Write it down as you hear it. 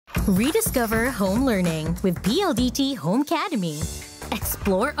Rediscover home learning with PLDT Home-Cademy.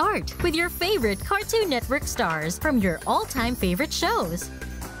 Explore art with your favorite Cartoon Network stars from your all-time favorite shows.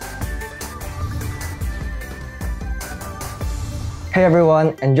 Hey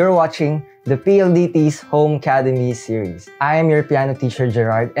everyone, and you're watching the PLDT's Home-Cademy series. I am your piano teacher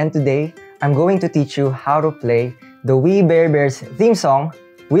Gerard, and today I'm going to teach you how to play the We Bare Bears theme song,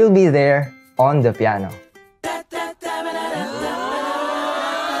 We'll Be There, on the piano.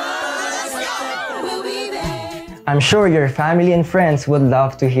 I'm sure your family and friends would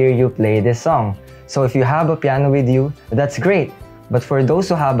love to hear you play this song. So if you have a piano with you, that's great. But for those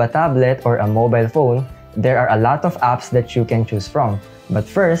who have a tablet or a mobile phone, there are a lot of apps that you can choose from. But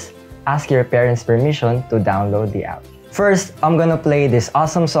first, ask your parents' permission to download the app. First, I'm gonna play this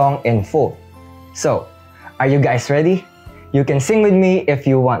awesome song in full. So, are you guys ready? You can sing with me if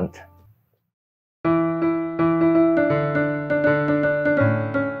you want.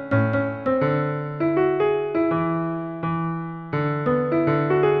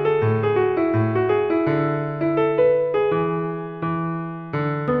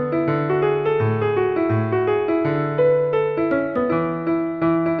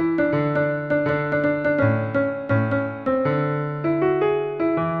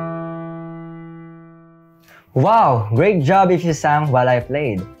 Wow! Great job if you sang while I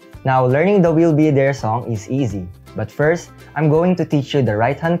played. Now, learning the We'll Be There song is easy. But first, I'm going to teach you the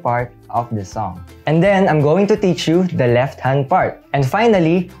right-hand part of the song. And then, I'm going to teach you the left-hand part. And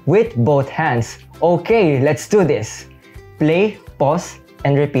finally, with both hands. Okay, let's do this. Play, pause,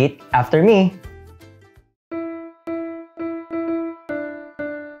 and repeat after me.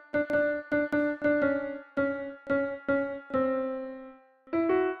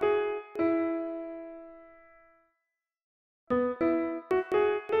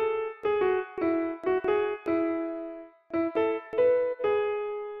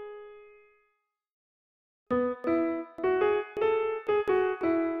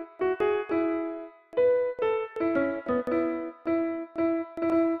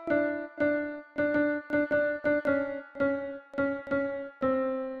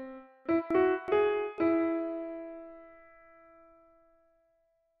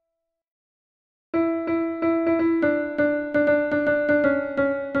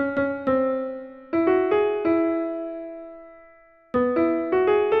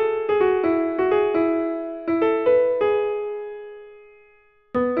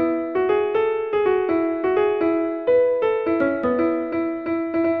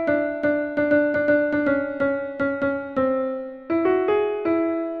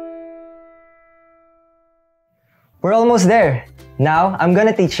 We're almost there. Now, I'm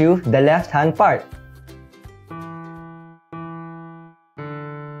gonna teach you the left-hand part.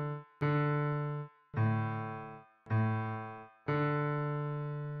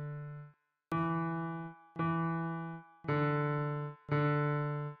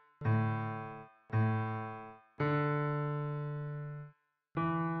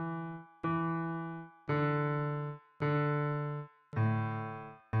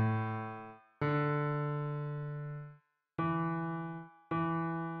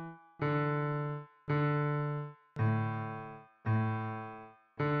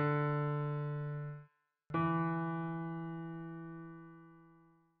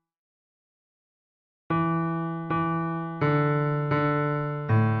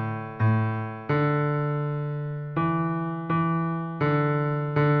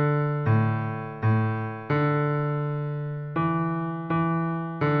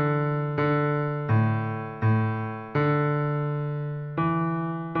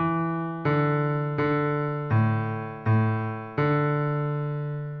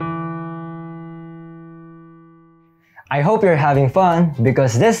 I hope you're having fun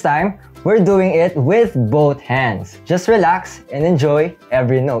because this time, we're doing it with both hands. Just relax and enjoy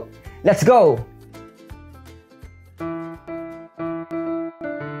every note. Let's go!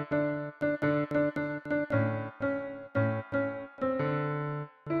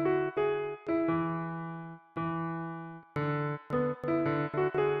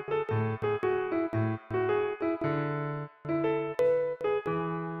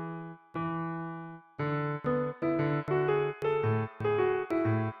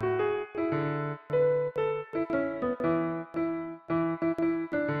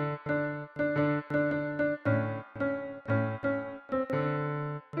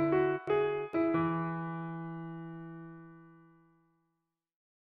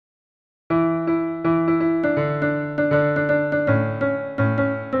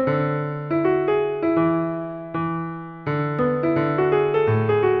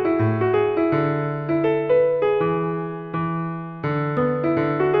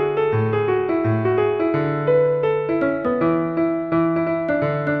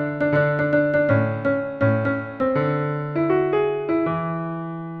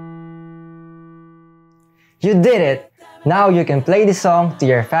 You did it! Now you can play the song to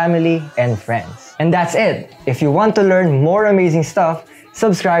your family and friends. And that's it! If you want to learn more amazing stuff,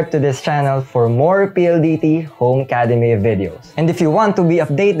 subscribe to this channel for more PLDT Home-Cademy videos. And if you want to be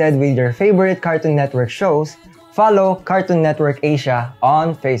updated with your favorite Cartoon Network shows, follow Cartoon Network Asia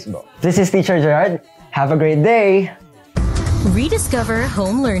on Facebook. This is Teacher Gerard. Have a great day! Rediscover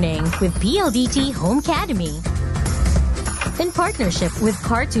home learning with PLDT Home-Cademy in partnership with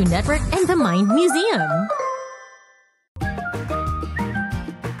Cartoon Network and the Mind Museum.